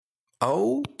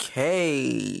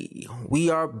Okay,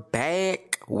 we are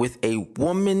back with a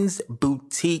woman's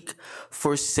boutique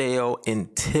for sale in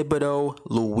Thibodaux,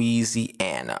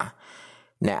 Louisiana.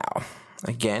 Now,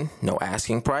 again, no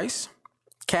asking price.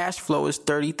 Cash flow is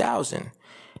 $30,000.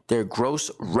 Their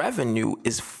gross revenue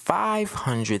is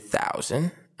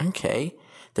 $500,000. Okay,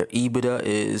 their EBITDA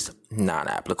is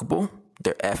non-applicable.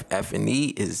 Their FF&E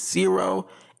is zero.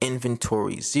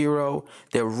 Inventory zero.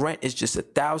 Their rent is just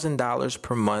 $1,000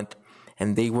 per month.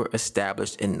 And they were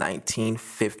established in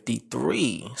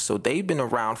 1953. So they've been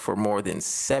around for more than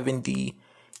 70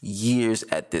 years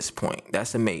at this point.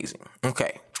 That's amazing.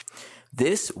 Okay.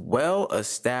 This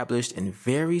well-established and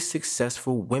very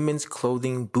successful women's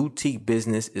clothing boutique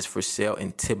business is for sale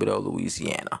in Thibodaux,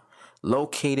 Louisiana.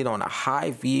 Located on a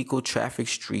high vehicle traffic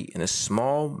street in a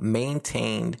small,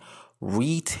 maintained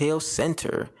retail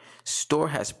center, store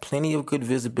has plenty of good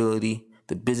visibility.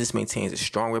 The business maintains a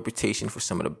strong reputation for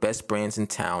some of the best brands in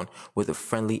town with a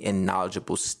friendly and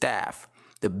knowledgeable staff.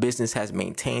 The business has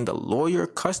maintained a loyal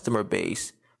customer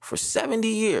base for 70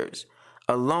 years,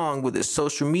 along with a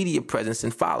social media presence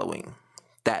and following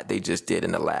that they just did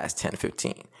in the last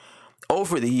 10-15.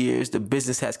 Over the years, the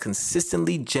business has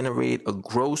consistently generated a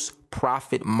gross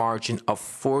profit margin of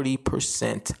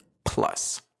 40%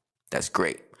 plus. That's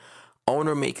great.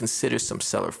 Owner may consider some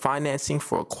seller financing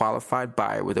for a qualified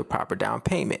buyer with a proper down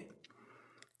payment.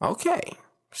 Okay,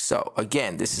 so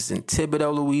again, this is in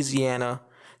Thibodaux, Louisiana.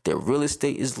 Their real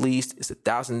estate is leased. It's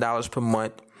 $1,000 per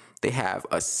month. They have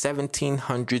a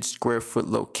 1,700 square foot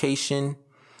location.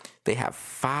 They have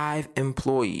 5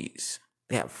 employees.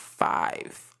 They have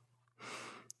 5.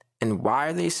 And why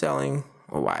are they selling?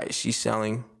 Or why is she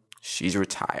selling? She's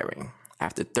retiring.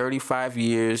 After 35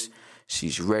 years,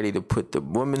 she's ready to put the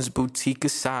women's boutique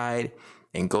aside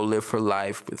and go live her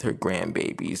life with her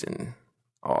grandbabies and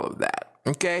all of that.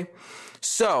 Okay?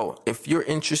 So if you're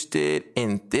interested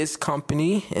in this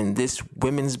company, in this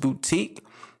women's boutique,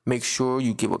 make sure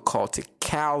you give a call to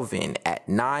Calvin at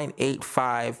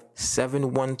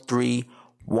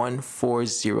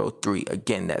 985-713-1403.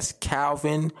 Again, that's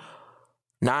Calvin,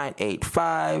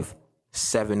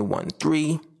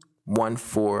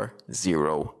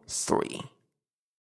 985-713-1403.